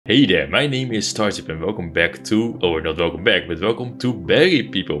Hey there, my name is Starchip and welcome back to, or not welcome back, but welcome to Berry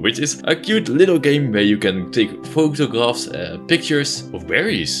People, which is a cute little game where you can take photographs, pictures of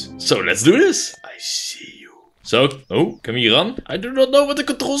berries. So let's do this! I see you. So, oh, can we run? I do not know what the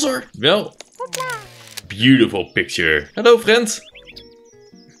controls are. Well, beautiful picture. Hello friends.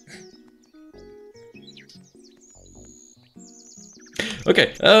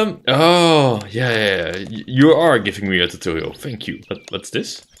 Okay, oh, yeah, you are giving me a tutorial, thank you. What's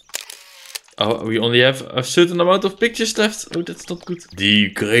this? Oh, we only have a certain amount of pictures left. Oh, that's not good. The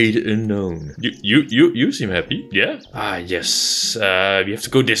great unknown. You seem happy. Yeah? Ah, yes. We have to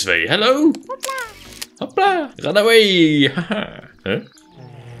go this way. Hello? Hopla! Run away! Haha. Huh?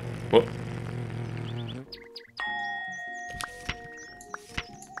 What?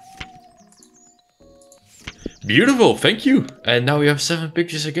 Beautiful, thank you. And now we have 7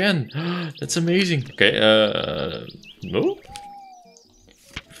 pictures again. That's amazing. Okay, no?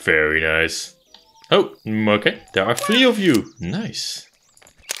 Very nice. Oh, okay. There are 3 of you. Nice.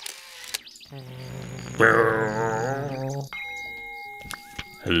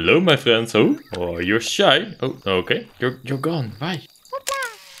 Hello, my friends. Oh, you're shy. Oh, okay. You're gone. Bye.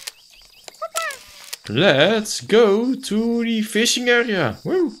 Let's go to the fishing area.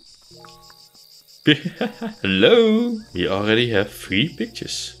 Woo. Hello. We already have 3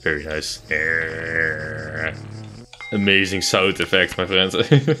 pictures. Very nice. Amazing sound effect, my friends.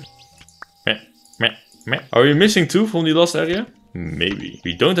 Are we missing 2 from the last area? Maybe.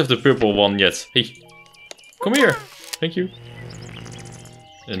 We don't have the purple one yet. Hey, come here. Thank you.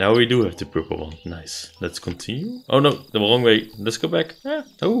 And now we do have the purple one. Nice. Let's continue. Oh no, the wrong way. Let's go back.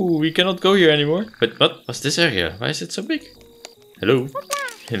 Oh, we cannot go here anymore. But what? What's this area? Why is it so big? Hello.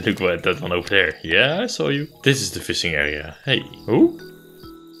 Look at that one over there. Yeah, I saw you. This is the fishing area. Hey. Oh?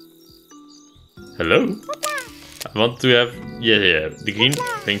 Hello? I want to have... Yeah, the green.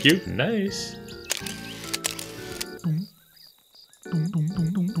 Thank you. Nice.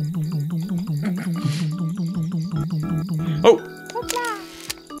 Oh!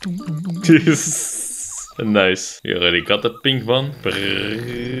 Nice. You already got the pink one.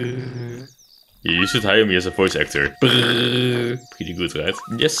 You should hire me as a voice actor. Pretty good, right?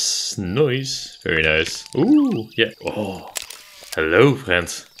 Yes, nice. Very nice. Ooh, yeah. Oh, hello,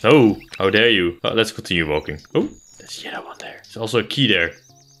 friends. Oh, how dare you? Oh, let's continue walking. Oh, there's a yellow one there. There's also a key there.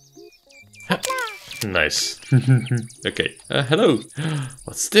 Nice. Okay. Hello.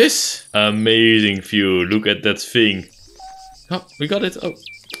 What's this? Amazing view. Look at that thing. Oh, we got it. Oh.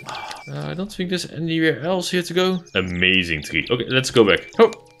 I don't think there's anywhere else here to go. Amazing tree. Okay, let's go back.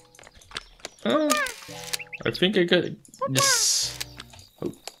 Oh. I think I got it. Yes.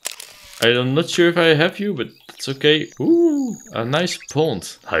 Oh. I'm not sure if I have you, but it's okay. Ooh, a nice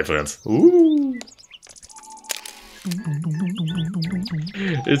pond. Hi, friends. Ooh.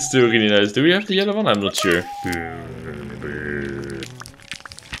 It's still really nice. Do we have the yellow one? I'm not sure.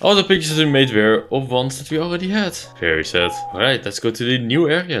 All the pictures we made were of ones that we already had. Very sad. Alright, let's go to the new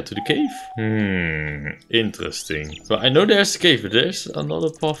area, to the cave. Interesting. Well, I know there's a cave, but there's another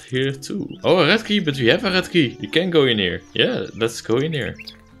path here too. Oh, a red key, but we have a red key. You can go in here. Yeah, let's go in here.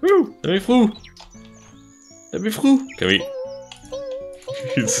 Woo! Let me through. Let me through. Can we?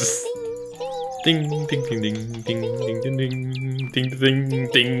 Ding, ding, ding, ding, ding, ding, ding, ding, ding,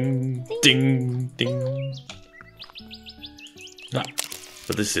 ding, ding, ding. Ah.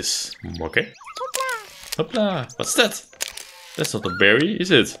 What is this? Okay. Hopla! What's that? That's not a berry,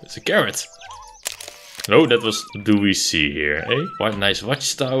 is it? It's a carrot. No, that was... Do we see here, eh? What nice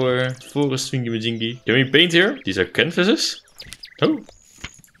watchtower. Forest thingy-majingy. Can we paint here? These are canvases. Oh.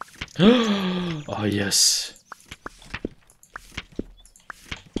 Oh, yes.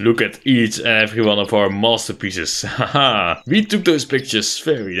 Look at each and every one of our masterpieces. Haha. We took those pictures.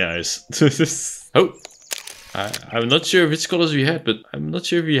 Very nice. Oh. I'm not sure which colors we had, but I'm not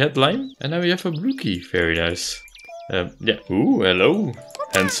sure if we had lime. And now we have a blue key. Very nice. Yeah. Ooh, hello.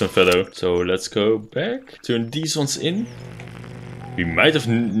 Handsome fellow. So let's go back. Turn these ones in. We might have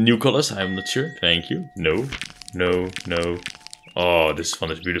new colors. I'm not sure. Thank you. No. No. No. Oh, this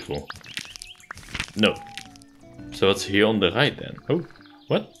one is beautiful. No. So what's here on the right then? Oh.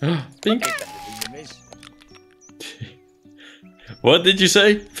 What? Pink. What did you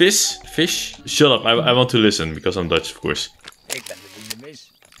say? Fish? Fish? Shut up, I want to listen, because I'm Dutch, of course.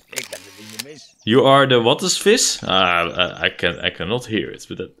 You are the what is fish? I cannot hear it,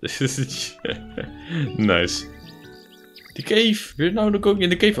 but that... Nice. The cave! We're now going in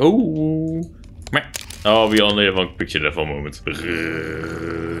the cave. Oh! Oh, we only have one picture there for a moment.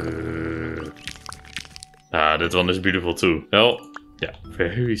 Ah, that one is beautiful too. Well, yeah,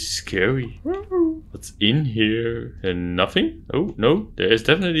 very scary. What's in here? And nothing? Oh, no. There is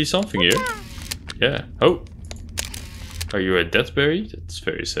definitely something here. Yeah. Oh. Are you a dead berry? That's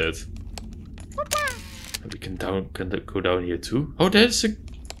very sad. We can go down here too. Oh, there's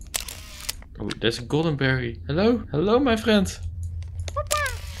a golden berry. Hello? Hello, my friend.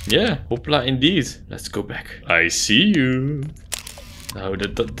 Yeah, hopla indeed. Let's go back. I see you. No,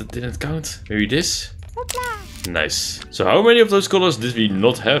 that didn't count. Maybe this? Nice. So how many of those colors did we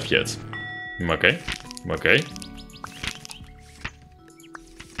not have yet? Okay. Okay.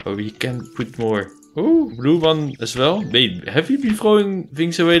 Oh, we can put more. Oh, blue one as well. Wait, have we been throwing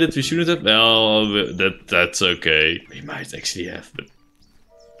things away that we shouldn't have? Well, that's okay. We might actually have, but...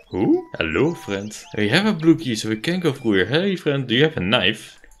 Who? Hello, friend. We have a blue key, so we can go through here. Hey, friend, do you have a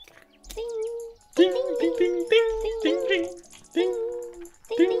knife? Ding, ding, ding, ding, ding, ding, ding,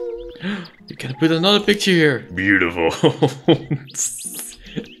 ding. You can put another picture here. Beautiful.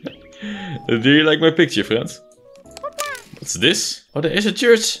 Do you like my picture, friend? What's this? Oh, there is a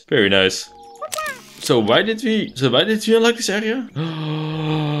church. Very nice. So why did we unlock this area?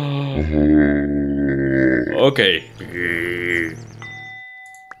 Okay.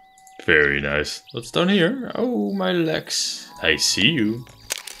 Very nice. What's down here? Oh, my legs. I see you.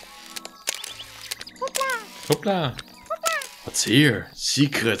 Hopla. What's here?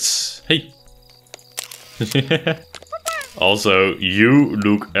 Secrets. Hey. Also, you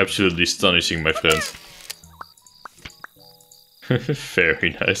look absolutely astonishing, my friend.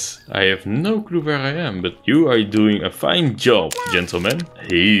 Very nice. I have no clue where I am, but you are doing a fine job, gentlemen.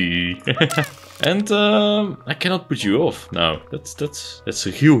 Hey. And I cannot put you off. No, that's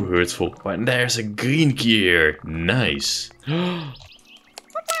real hurtful. And there's a green key here. Nice.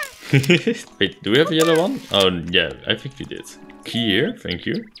 Wait, do we have a yellow one? Oh yeah, I think we did. Key here, thank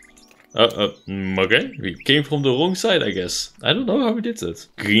you. Okay, we came from the wrong side, I guess. I don't know how we did that.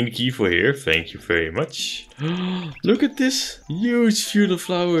 Green key for here, thank you very much. Look at this huge field of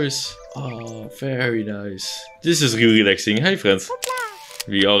flowers. Oh, very nice. This is really relaxing. Hi, friends.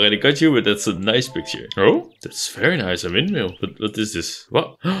 We already got you, but that's a nice picture. Oh, that's very nice. A windmill. But what is this?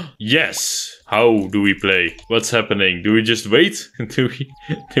 What? Yes. How do we play? What's happening? Do we just wait? do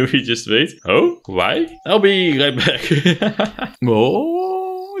we just wait? Oh, why? I'll be right back.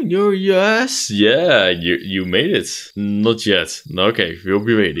 Oh, yes. Yeah, you made it. Not yet. Okay, we'll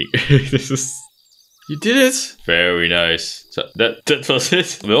be waiting. This is... You did it. Very nice. So that was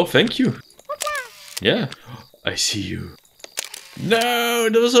it. Well, thank you. Yeah. I see you. No,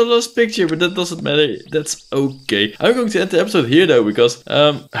 that was a lost picture, but that doesn't matter. That's okay. I'm going to end the episode here though, because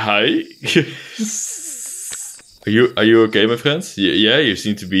hi. Are you okay, my friends? Yeah, you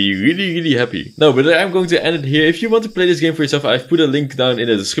seem to be really happy. No, but I'm going to end it here. If you want to play this game for yourself, I've put a link down in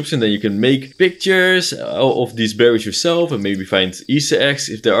the description. Then you can make pictures of these berries yourself and maybe find Easter eggs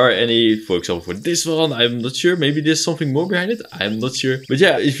if there are any. For example, for this one, I'm not sure. Maybe there's something more behind it. I'm not sure. But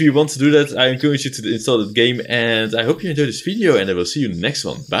yeah, if you want to do that, I encourage you to install that game. And I hope you enjoyed this video, and I will see you in the next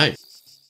one. Bye.